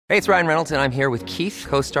Hey, it's Ryan Reynolds, and I'm here with Keith,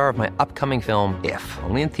 co-star of my upcoming film, If,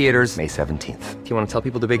 only in theaters May 17th. Do you want to tell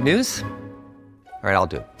people the big news? All right, I'll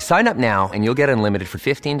do it. Sign up now and you'll get unlimited for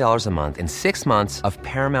 $15 a month and 6 months of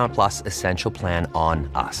Paramount Plus Essential Plan on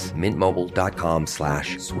us.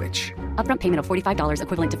 MintMobile.com/switch. Upfront payment of $45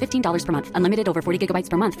 equivalent to $15 per month. Unlimited over 40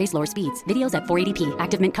 gigabytes per month. Face lower speeds. Videos at 480p.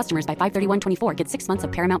 Active Mint customers by 531.24 get 6 months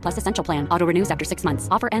of Paramount Plus Essential Plan. Auto renews after 6 months.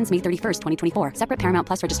 Offer ends May 31st, 2024. Separate Paramount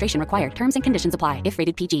Plus registration required. Terms and conditions apply if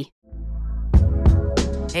rated PG.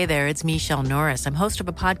 Hey there, it's Michelle Norris. I'm host of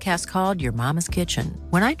a podcast called Your Mama's Kitchen.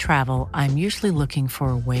 When I travel, I'm usually looking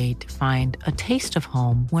for a way to find a taste of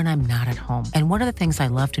home when I'm not at home. And one of the things I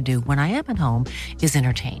love to do when I am at home is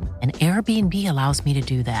entertain. And Airbnb allows me to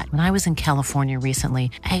do that. When I was in California recently,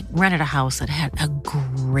 I rented a house that had a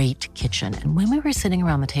great kitchen. And when we were sitting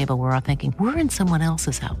around the table, we were all thinking, we're in someone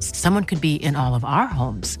else's house. Someone could be in all of our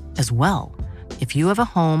homes as well. If you have a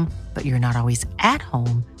home, but you're not always at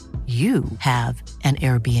home, you have an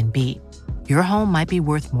Airbnb. Your home might be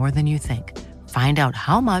worth more than you think. Find out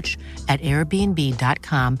how much at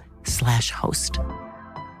airbnb.com/host.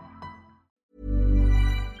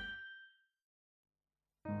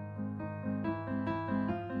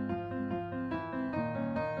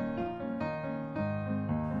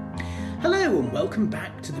 Hello and welcome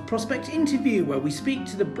back to the Prospect Interview, where we speak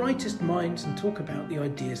to the brightest minds and talk about the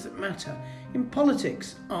ideas that matter in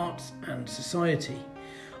politics, arts and society.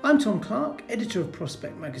 I'm Tom Clark, editor of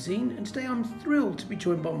Prospect magazine, and today I'm thrilled to be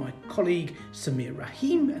joined by my colleague Samir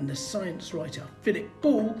Rahim and the science writer Philip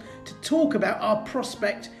Ball to talk about our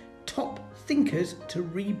Prospect Top Thinkers to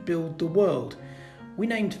Rebuild the World. We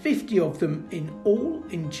named 50 of them in all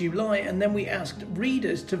in July, and then we asked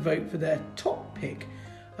readers to vote for their top pick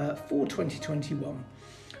for 2021.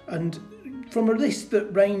 And from a list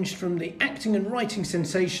that ranged from the acting and writing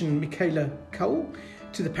sensation Michaela Coel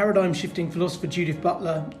to the paradigm-shifting philosopher Judith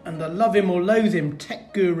Butler and the love him or loathe him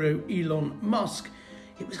tech guru Elon Musk,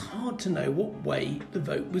 it was hard to know what way the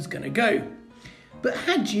vote was going to go. But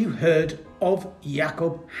had you heard of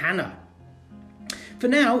Yaakov Hanna? For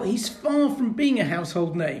now, he's far from being a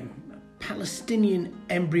household name. A Palestinian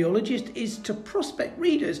embryologist is, to Prospect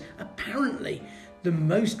readers, apparently the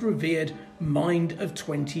most revered mind of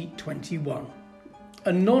 2021.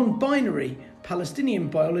 A non-binary Palestinian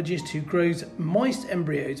biologist who grows mice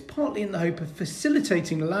embryos partly in the hope of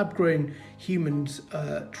facilitating lab-grown humans'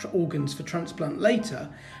 organs for transplant later,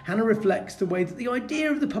 Hanna reflects the way that the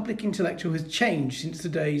idea of the public intellectual has changed since the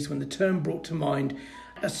days when the term brought to mind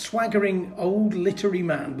a swaggering old literary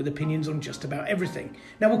man with opinions on just about everything.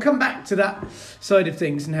 Now we'll come back to that side of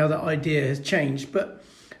things and how that idea has changed, but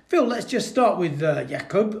Phil, let's just start with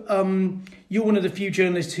Yaakov. You're one of the few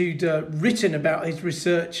journalists who'd written about his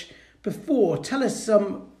research before. Tell us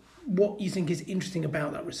what you think is interesting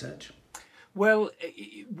about that research. Well,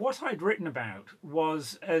 what I'd written about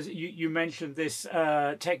was, as you mentioned, this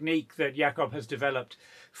technique that Yaakov has developed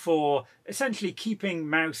for essentially keeping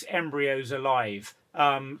mouse embryos alive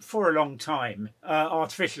for a long time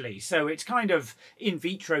artificially. So it's kind of in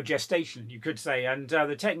vitro gestation, you could say. And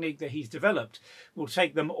the technique that he's developed will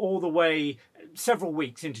take them all the way several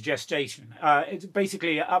weeks into gestation. It's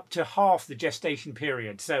basically up to half the gestation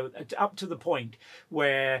period. So up to the point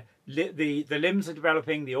where the limbs are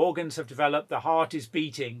developing, the organs have developed, the heart is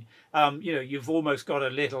beating. You've almost got a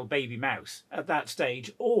little baby mouse at that stage,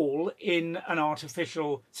 all in an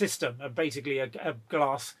artificial system, basically a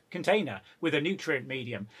glass container with a nutrient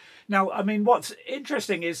medium. Now, I mean, what's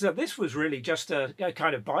interesting is that this was really just a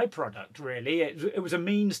kind of byproduct, really. It was a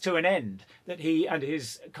means to an end that he and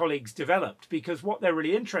his colleagues developed, because what they're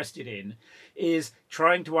really interested in is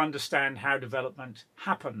trying to understand how development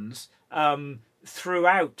happens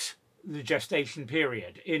throughout the gestation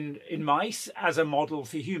period in mice as a model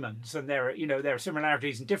for humans, and there are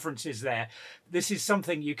similarities and differences there. This is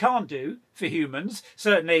something you can't do for humans.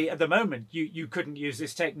 Certainly at the moment you couldn't use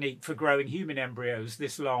this technique for growing human embryos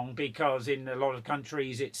this long, because in a lot of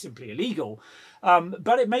countries it's simply illegal,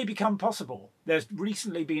 but it may become possible. There's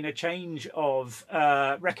recently been a change of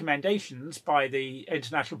recommendations by the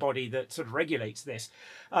international body that sort of regulates this,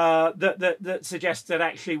 that suggests that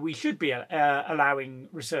actually we should be allowing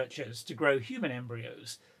researchers to grow human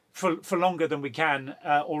embryos for longer than we can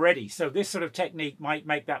already. So this sort of technique might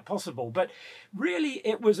make that possible. But really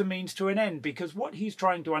it was a means to an end, because what he's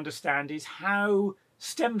trying to understand is how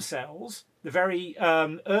stem cells the very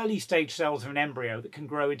early stage cells of an embryo that can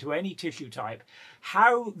grow into any tissue type,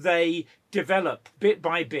 how they develop bit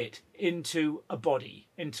by bit into a body,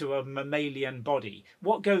 into a mammalian body,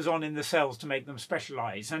 what goes on in the cells to make them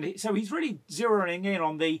specialize. And so he's really zeroing in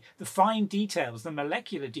on the fine details, the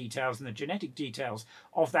molecular details and the genetic details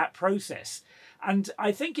of that process. And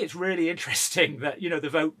I think it's really interesting that, the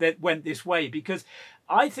vote that went this way, because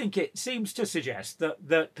I think it seems to suggest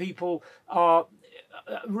that people are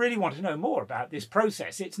really want to know more about this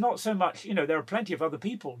process. It's not so much, there are plenty of other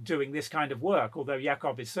people doing this kind of work, although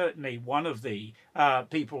Jakob is certainly one of the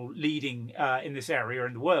people leading in this area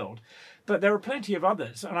in the world. But there are plenty of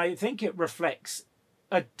others. And I think it reflects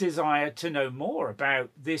a desire to know more about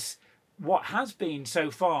this, what has been so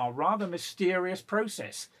far rather mysterious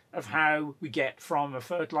process of how we get from a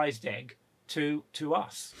fertilized egg to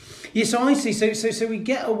us. Yes, I see. So we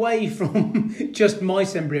get away from just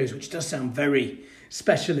mice embryos, which does sound very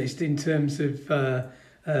specialist in terms of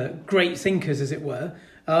great thinkers, as it were,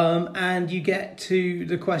 and you get to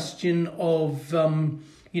the question of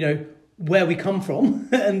where we come from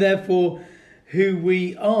and therefore who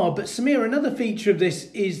we are. But Samir, another feature of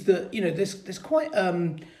this is that there's quite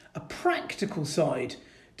a practical side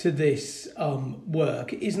to this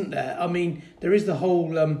work, isn't there? I mean, there is the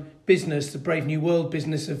whole business, the Brave New World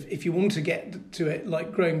business of, if you want to get to it,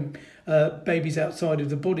 like growing babies outside of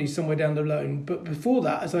the body somewhere down the line. But before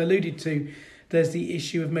that, as I alluded to, there's the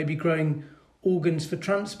issue of maybe growing organs for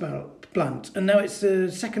transplant. And now it's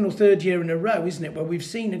the second or third year in a row, isn't it, where we've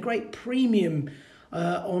seen a great premium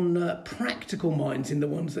on practical minds in the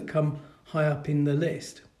ones that come high up in the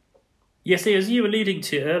list. Yes, as you were alluding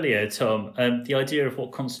to earlier, Tom, the idea of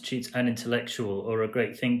what constitutes an intellectual or a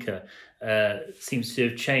great thinker seems to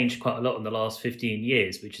have changed quite a lot in the last 15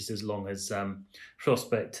 years, which is as long as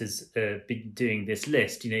Prospect has been doing this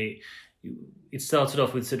list. It started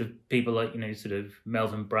off with sort of people like, sort of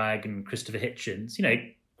Melvin Bragg and Christopher Hitchens,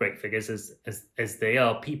 great figures as they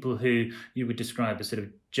are, people who you would describe as sort of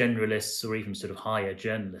generalists or even sort of higher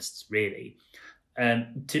journalists, really,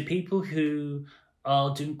 to people who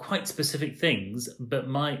are doing quite specific things, but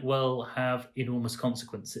might well have enormous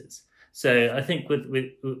consequences. So I think with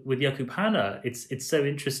Jakub Hanna, it's so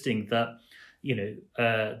interesting that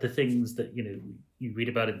the things that you read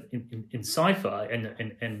about in sci-fi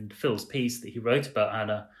and Phil's piece that he wrote about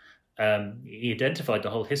Hanna, he identified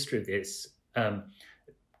the whole history of this,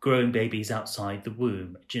 growing babies outside the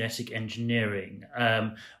womb, genetic engineering,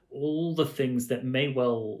 all the things that may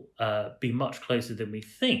well be much closer than we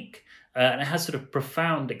think. And it has sort of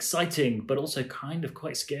profound, exciting, but also kind of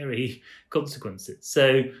quite scary consequences.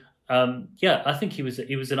 So, I think he was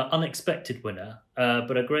an unexpected winner,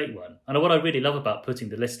 but a great one. And what I really love about putting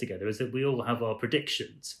the list together is that we all have our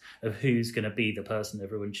predictions of who's going to be the person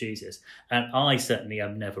everyone chooses. And I certainly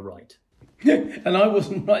am never right. And I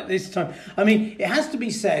wasn't right this time. I mean, it has to be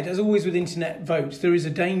said, as always with internet votes, there is a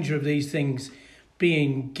danger of these things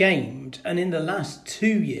being gamed. And in the last 2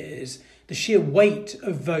 years, the sheer weight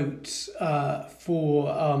of votes for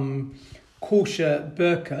Korsha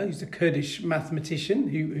Burka, who's a Kurdish mathematician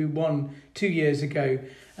who won 2 years ago,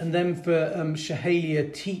 and then for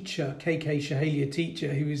Shahalia Teacher, KK Shahalia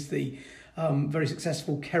Teacher, who is the very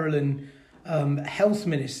successful Kerala health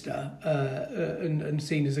minister and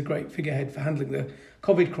seen as a great figurehead for handling the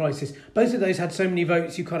COVID crisis. Both of those had so many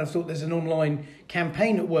votes, you kind of thought there's an online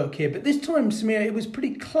campaign at work here. But this time, Samir, it was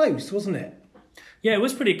pretty close, wasn't it? Yeah, it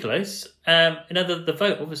was pretty close. The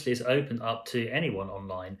vote obviously is open up to anyone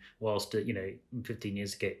online, whilst 15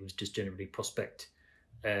 years ago it was just generally Prospect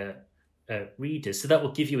readers. So that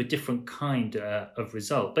will give you a different kind of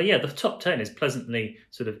result. But yeah, the top 10 is pleasantly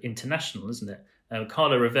sort of international, isn't it?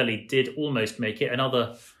 Carlo Rovelli did almost make it.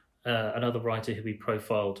 Another writer who we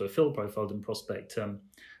profiled, or Phil profiled in Prospect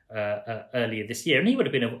earlier this year, and he would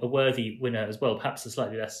have been a worthy winner as well, perhaps a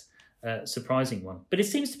slightly less surprising one. But it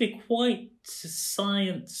seems to be quite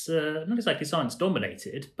science, not exactly science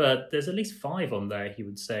dominated, but there's at least 5 on there, he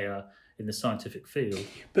would say, in the scientific field.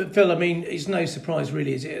 But Phil, I mean, it's no surprise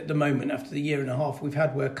really, is it, at the moment, after the year and a half we've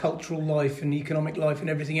had where cultural life and economic life and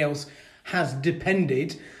everything else has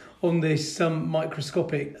depended on this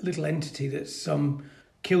microscopic little entity that's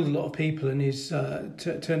killed a lot of people and is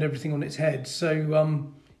turned everything on its head. So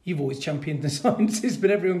you've always championed the sciences, but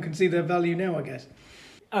everyone can see their value now, I guess.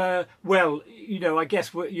 Well, I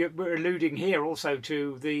guess we're alluding here also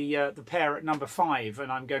to the pair at number 5, and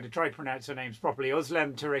I'm going to try to pronounce their names properly,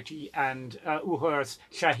 Özlem Türeci and Uğur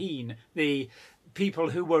Şahin, the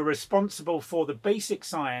people who were responsible for the basic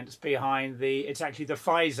science behind it's actually the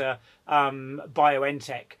Pfizer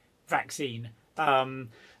BioNTech vaccine.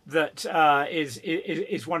 that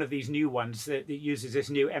is one of these new ones that uses this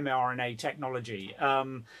new mRNA technology.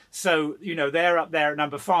 So they're up there at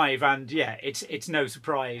number 5, and it's no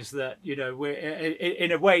surprise that we're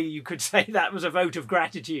in a way you could say that was a vote of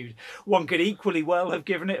gratitude. One could equally well have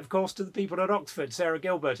given it, of course, to the people at Oxford, Sarah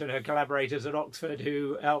Gilbert and her collaborators at Oxford,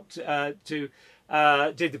 who helped did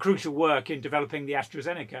the crucial work in developing the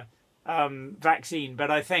AstraZeneca vaccine. But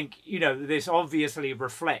I think this obviously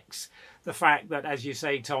reflects the fact that, as you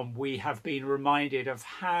say, Tom, we have been reminded of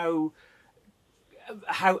how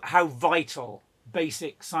vital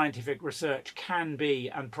basic scientific research can be,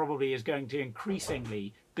 and probably is going to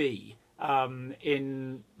increasingly be,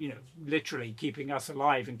 in literally keeping us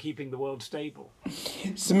alive and keeping the world stable.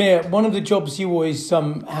 Samir, one of the jobs you always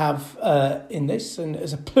have in this, and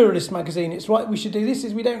as a pluralist magazine, it's right we should do this,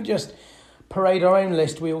 is we don't just parade our own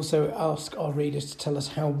list, we also ask our readers to tell us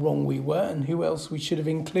how wrong we were and who else we should have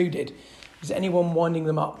included. Is anyone winding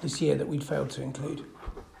them up this year that we'd failed to include?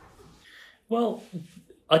 Well,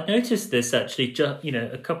 I noticed this actually just,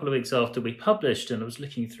 a couple of weeks after we published, and I was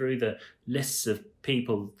looking through the lists of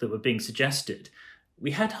people that were being suggested.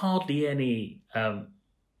 We had hardly any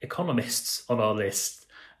economists on our list,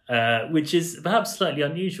 which is perhaps slightly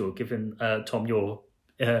unusual given, Tom, your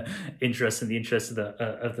interest and the interest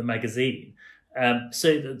of the magazine. So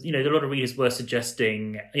a lot of readers were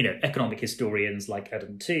suggesting, economic historians like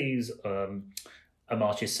Adam Tooze.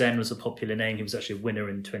 Amartya Sen was a popular name. He was actually a winner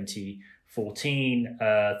in 2014.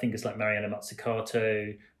 Thinkers like Mariana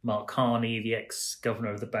Mazzucato, Mark Carney, the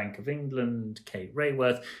ex-governor of the Bank of England, Kate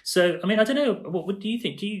Raworth. So, I don't know, what do you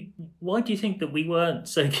think? Why do you think that we weren't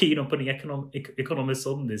so keen on putting economists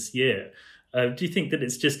on this year? Do you think that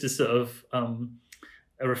it's just a sort of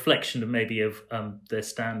a reflection of maybe of their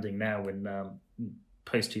standing now in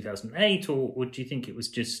post 2008, or do you think it was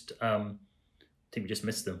just I think we just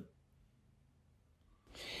missed them?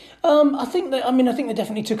 I think they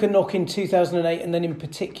definitely took a knock in 2008, and then in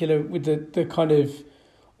particular with the kind of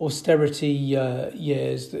austerity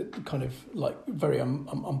years that kind of like very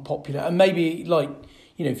unpopular, and maybe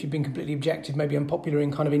if you've been completely objective, maybe unpopular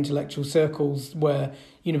in kind of intellectual circles where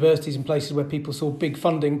universities and places where people saw big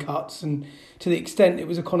funding cuts, and to the extent it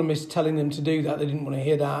was economists telling them to do that, they didn't want to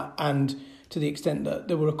hear that, and to the extent that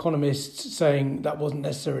there were economists saying that wasn't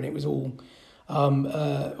necessary and it was all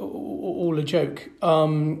a joke,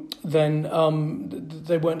 then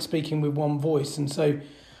they weren't speaking with one voice. And so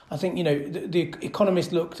I think, the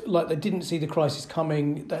economists looked like they didn't see the crisis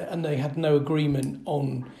coming, and they had no agreement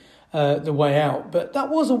on the way out. But that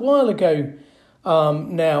was a while ago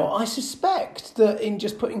now. I suspect that in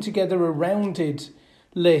just putting together a rounded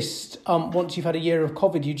list, once you've had a year of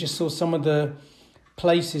COVID, you just saw some of the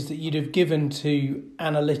places that you'd have given to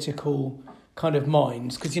analytical kind of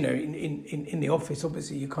minds, because in the office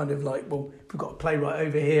obviously you're kind of like, well, if we've got a playwright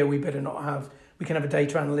over here, we can have a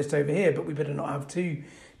data analyst over here, but we better not have 2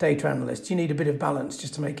 data analysts. You need a bit of balance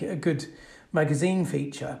just to make it a good magazine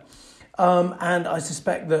feature, and I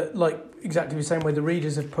suspect that, like exactly the same way the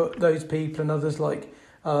readers have put those people and others like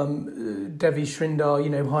Devi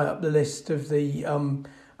Shrindar, high up the list of the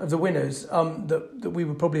winners, that we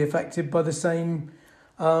were probably affected by the same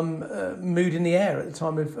mood in the air at the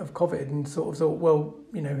time of COVID, and sort of thought, well,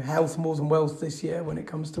 health more than wealth this year when it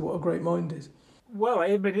comes to what a great mind is. Well,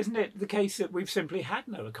 isn't it the case that we've simply had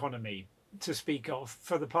no economy to speak of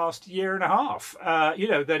for the past year and a half?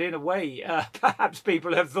 That in a way, perhaps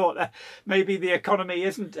people have thought that maybe the economy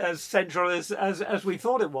isn't as central as we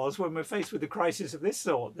thought it was when we're faced with a crisis of this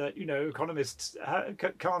sort, that, economists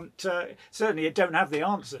can't, certainly don't have the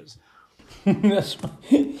answers. That's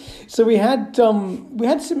right. So we had some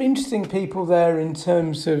interesting people there in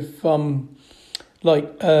terms of the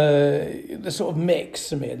sort of mix,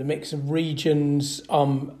 Samir, the mix of regions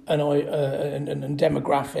and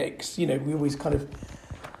demographics. We always kind of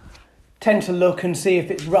tend to look and see if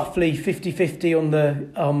it's roughly 50-50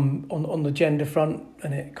 on the gender front,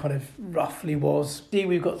 and it kind of roughly was.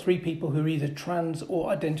 We've got 3 people who are either trans or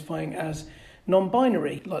identifying as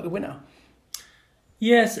non-binary, like the winner.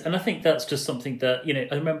 Yes, and I think that's just something that,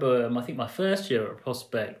 I remember, I think my first year at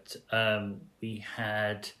Prospect, we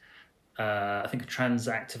had, I think, a trans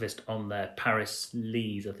activist on there, Paris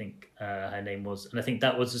Lees, I think her name was. And I think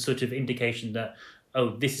that was a sort of indication that,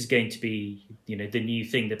 this is going to be, the new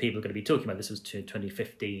thing that people are going to be talking about. This was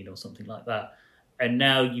 2015 or something like that. And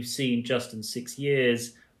now you've seen just in 6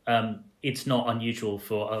 years, it's not unusual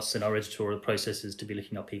for us in our editorial processes to be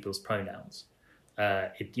looking up people's pronouns.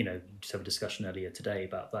 Just have a discussion earlier today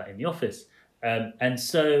about that in the office. And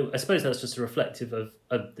so I suppose that's just a reflective of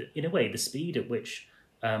in a way, the speed at which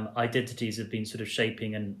identities have been sort of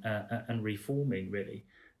shaping and reforming, really.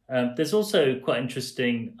 There's also quite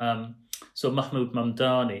interesting, Mahmoud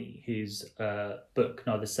Mamdani, whose book,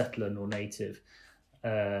 Neither Settler Nor Native,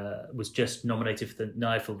 was just nominated for the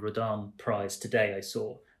Naiful Rodan Prize today, I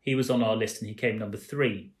saw. He was on our list and he came number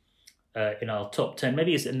 3 in our top 10.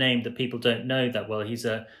 Maybe it's a name that people don't know that well. He's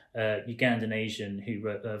a Ugandan Asian who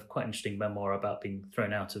wrote a quite interesting memoir about being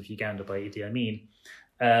thrown out of Uganda by Idi Amin.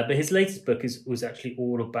 But his latest book was actually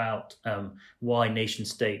all about why nation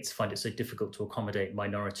states find it so difficult to accommodate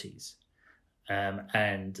minorities.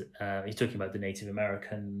 And he's talking about the Native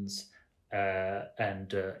Americans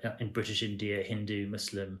and in British India, Hindu,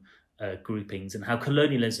 Muslim groupings, and how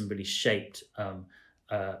colonialism really shaped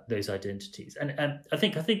those identities. And I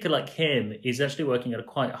think like him, he's actually working at a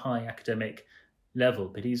quite high academic level,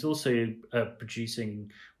 but he's also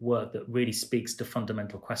producing work that really speaks to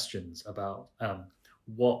fundamental questions about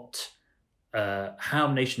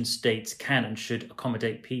how nation states can and should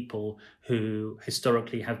accommodate people who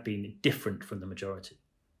historically have been different from the majority.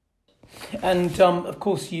 And of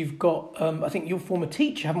course, you've got, I think, your former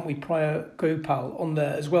teacher, haven't we, Priya Gopal, on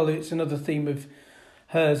there as well. It's another theme of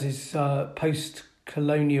hers is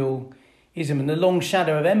post-colonialism and the long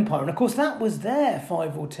shadow of empire. And of course, that was there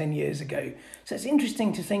 5 or 10 years ago. So it's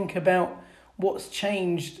interesting to think about what's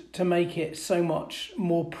changed to make it so much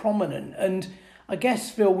more prominent. And I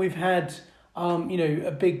guess, Phil, we've had,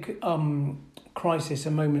 a big crisis,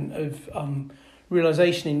 a moment of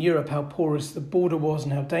realisation in Europe how porous the border was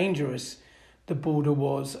and how dangerous the border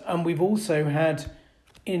was. And we've also had,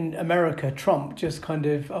 in America, Trump just kind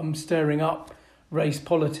of stirring up race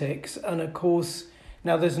politics. And of course,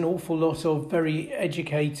 now there's an awful lot of very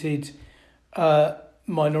educated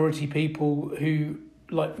minority people who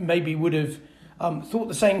maybe would have thought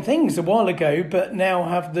the same things a while ago, but now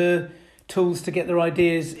have the tools to get their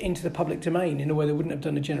ideas into the public domain in a way they wouldn't have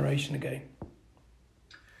done a generation ago.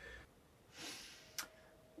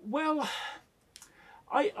 Well,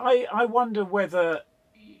 I wonder whether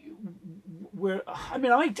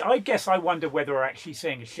I guess I wonder whether we're actually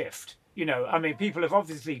seeing a shift. People have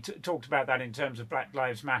obviously talked about that in terms of Black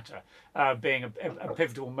Lives Matter being a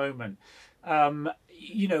pivotal moment.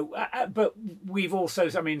 But we've also,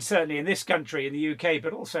 certainly in this country, in the UK,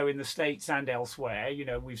 but also in the States and elsewhere,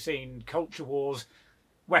 we've seen culture wars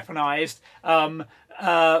weaponized.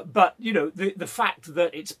 But the fact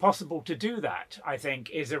that it's possible to do that, I think,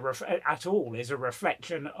 is a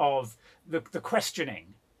reflection of the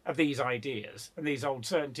questioning of these ideas and these old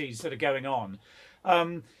certainties that are going on.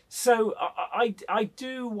 So I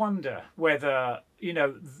do wonder whether,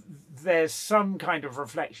 there's some kind of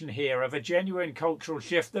reflection here of a genuine cultural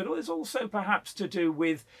shift that is also perhaps to do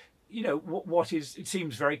with, it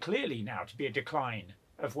seems very clearly now to be a decline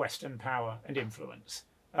of Western power and influence.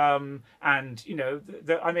 It's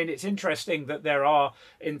interesting that there are,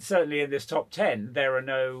 certainly in this top 10, there are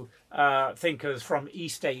no thinkers from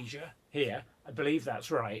East Asia here. I believe that's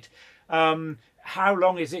right. How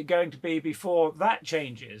long is it going to be before that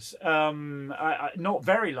changes? Not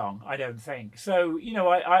very long, I don't think. So,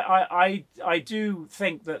 I do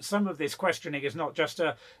think that some of this questioning is not just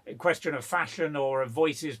a question of fashion or of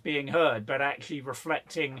voices being heard, but actually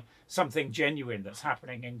reflecting something genuine that's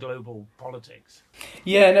happening in global politics.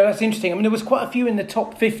 Yeah, no, that's interesting. There was quite a few in the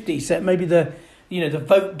top 50, so maybe the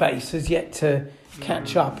vote base has yet to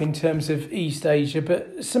catch up in terms of East Asia.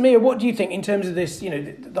 But Samir, what do you think in terms of this,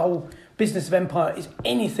 the whole business of empire is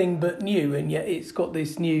anything but new, and yet it's got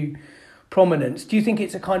this new prominence? Do you think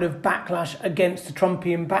it's a kind of backlash against the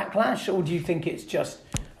Trumpian backlash, or do you think it's just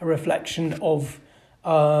a reflection of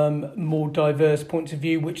more diverse points of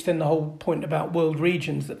view, which then the whole point about world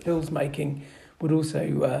regions that Phil's making would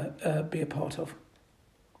also be a part of?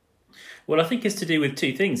 Well, I think it's to do with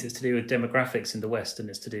two things. It's to do with demographics in the West, and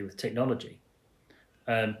it's to do with technology.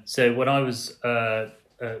 So when I was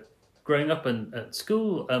growing up at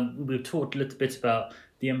school, we were taught a little bit about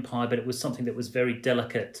the empire, but it was something that was very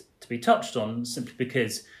delicate to be touched on, simply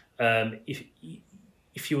because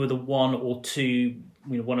if you were the one or two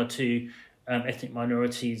ethnic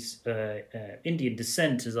minorities, Indian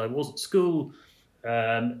descent, as I was at school,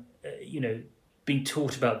 being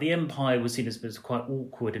taught about the empire was seen as quite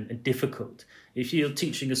awkward and difficult. If you're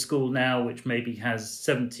teaching a school now which maybe has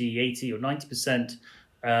 70, 80 or 90%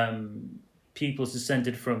 people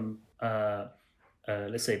descended from,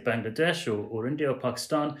 let's say, Bangladesh or India or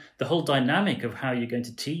Pakistan, the whole dynamic of how you're going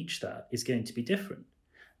to teach that is going to be different.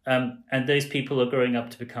 And those people are growing up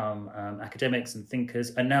to become academics and thinkers,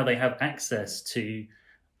 and now they have access to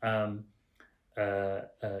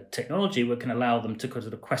technology that can allow them to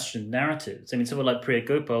sort of question narratives. Someone like Priya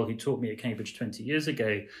Gopal, who taught me at Cambridge 20 years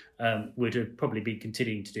ago, would have probably been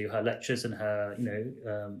continuing to do her lectures and her,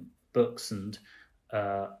 books and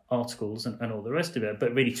articles and all the rest of it.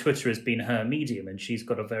 But really, Twitter has been her medium, and she's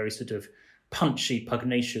got a very sort of punchy,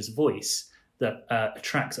 pugnacious voice that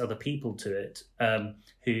attracts other people to it,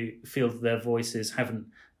 who feel that their voices haven't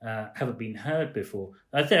been heard before.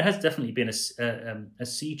 There has definitely been a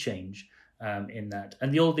sea change in that,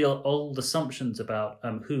 and all the old assumptions about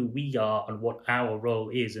who we are and what our role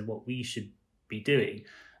is and what we should be doing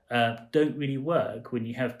don't really work when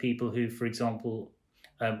you have people who, for example,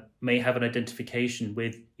 may have an identification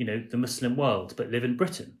with the Muslim world but live in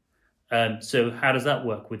Britain. So how does that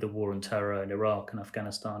work with the war on terror in Iraq and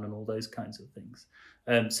Afghanistan and all those kinds of things?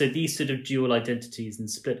 So these sort of dual identities and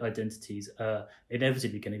split identities are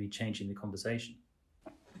inevitably going to be changing the conversation.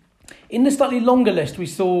 In the slightly longer list, we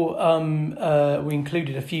saw we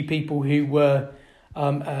included a few people who were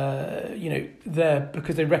there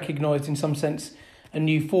because they recognised in some sense a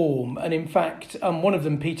new form. And in fact, one of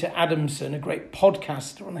them, Peter Adamson, a great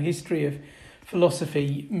podcaster on the history of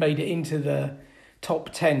philosophy, made it into the top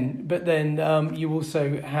 10. But then you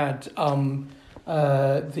also had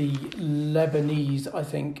the Lebanese, I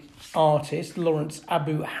think, artist Lawrence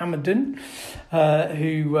Abu Hamadan,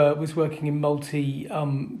 who was working in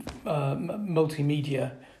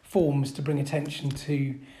multimedia forms to bring attention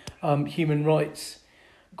to human rights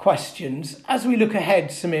questions. As we look ahead,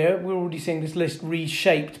 Samir, we're already seeing this list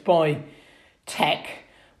reshaped by tech.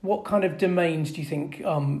 What kind of domains do you think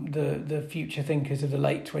the future thinkers of the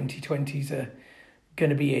late 2020s are going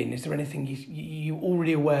to be in? Is there anything you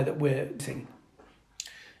already aware that we're seeing?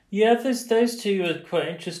 Yeah, those two are quite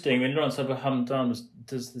interesting. I mean, Lawrence Abu Hamdan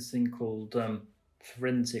does this thing called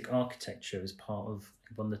forensic architecture as part of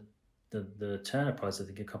won the Turner Prize, I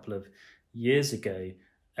think, a couple of years ago.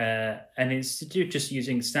 And it's to do just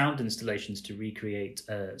using sound installations to recreate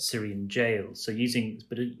Syrian jails. So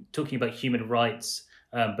talking about human rights,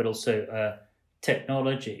 but also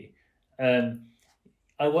technology. I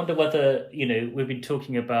wonder whether, we've been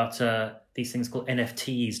talking about these things called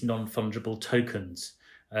NFTs, non-fungible tokens,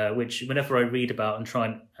 which whenever I read about and try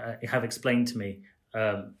and have explained to me,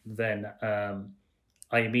 then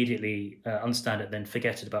I immediately understand it, then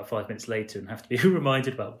forget it about 5 minutes later and have to be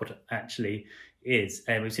reminded about what it actually is.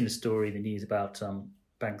 And we've seen a story in the news about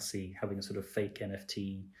Banksy having a sort of fake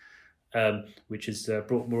NFT, which has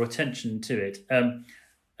brought more attention to it. And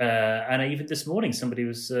even this morning,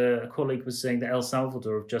 a colleague was saying that El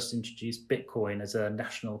Salvador have just introduced Bitcoin as a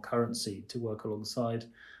national currency to work alongside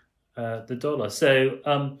the dollar. So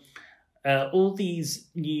all these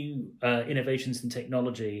new innovations in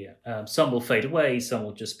technology, some will fade away, some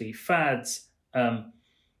will just be fads,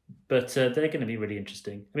 but they're going to be really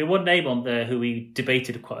interesting. I mean, one name on there who we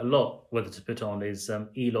debated quite a lot whether to put on is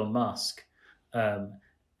Elon Musk.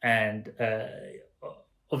 And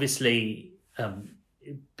obviously a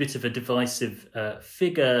bit of a divisive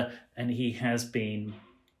figure, and he has been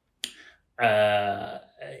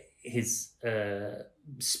his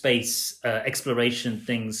space exploration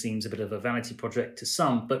thing seems a bit of a vanity project to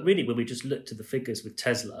some, but really when we just look to the figures with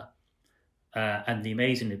Tesla and the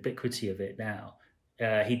amazing ubiquity of it now,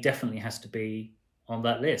 he definitely has to be on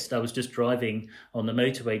that list. I was just driving on the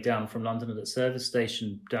motorway down from London at the service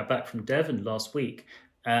station back from Devon last week,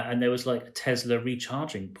 and there was like a Tesla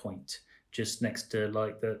recharging point just next to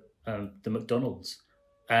like the McDonald's.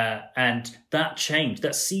 And that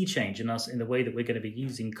sea change in the way that we're going to be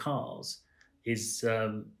using cars is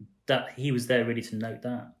that he was there really to note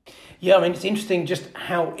that. Yeah, I mean, it's interesting just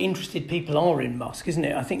how interested people are in Musk, isn't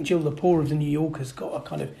it? I think Jill Lepore of The New Yorker's got a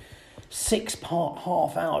kind of 6-part,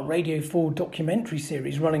 half-hour Radio 4 documentary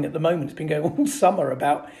series running at the moment. It's been going all summer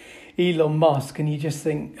about Elon Musk, and you just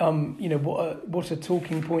think, what a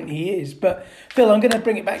talking point he is. But Phil, I'm going to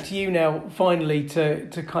bring it back to you now, finally,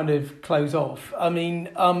 to kind of close off. I mean,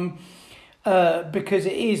 because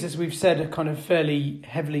it is, as we've said, a kind of fairly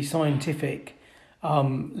heavily scientific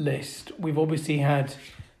list. We've obviously had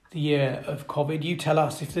the year of COVID. You tell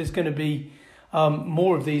us if there's going to be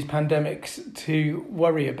more of these pandemics to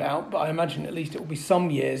worry about, but I imagine at least it will be some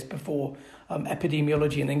years before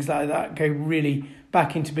epidemiology and things like that go really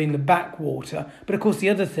back into being the backwater. But of course, the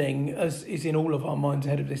other thing, as is in all of our minds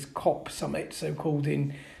ahead of this COP summit, so-called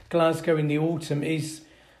in Glasgow in the autumn, is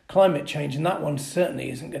climate change, and that one certainly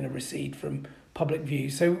isn't going to recede from public view.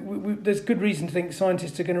 So there's good reason to think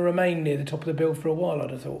scientists are going to remain near the top of the bill for a while,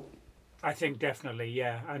 I'd have thought. I think definitely,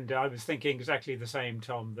 yeah. And I was thinking exactly the same,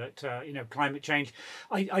 Tom, that, climate change,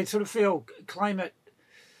 I sort of feel climate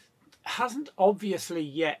hasn't obviously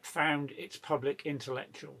yet found its public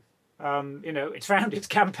intellectual. It's found its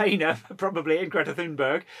campaigner probably in Greta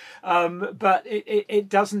Thunberg, but it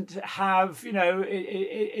doesn't have,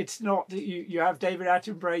 it's not. You have David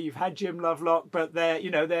Attenborough, you've had Jim Lovelock, but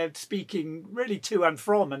they're speaking really to and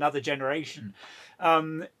from another generation.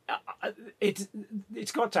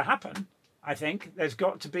 It's got to happen. I think there's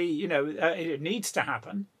got to be, it needs to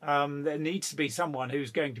happen. There needs to be someone who's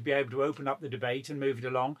going to be able to open up the debate and move it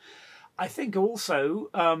along. I think also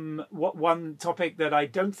one topic that I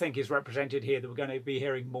don't think is represented here that we're going to be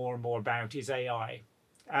hearing more and more about is AI.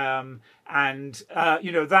 That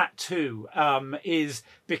too is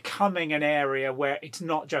becoming an area where it's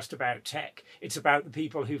not just about tech. It's about the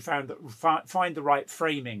people who find the right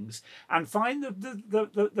framings and find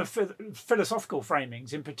the philosophical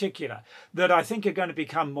framings in particular that I think are going to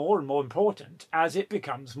become more and more important as it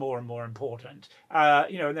becomes more and more important.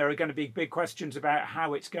 And there are going to be big questions about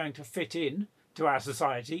how it's going to fit in to our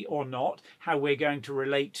society or not, how we're going to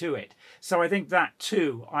relate to it. So I think that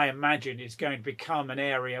too, I imagine, is going to become an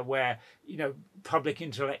area where, public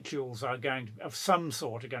intellectuals of some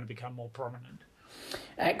sort are going to become more prominent.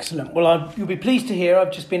 Excellent. Well, you'll be pleased to hear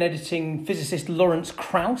I've just been editing physicist Lawrence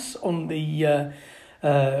Krauss on the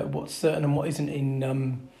what's certain and what isn't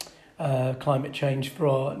in climate change for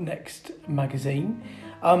our next magazine.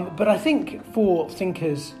 But I think for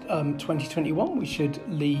Thinkers 2021, we should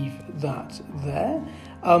leave that there.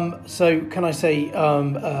 So can I say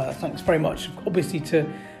thanks very much, obviously, to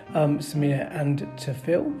Samir and to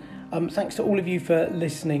Phil. Thanks to all of you for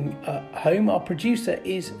listening at home. Our producer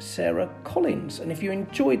is Sarah Collins. And if you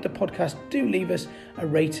enjoyed the podcast, do leave us a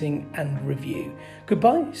rating and review.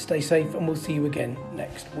 Goodbye, stay safe, and we'll see you again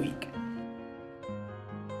next week.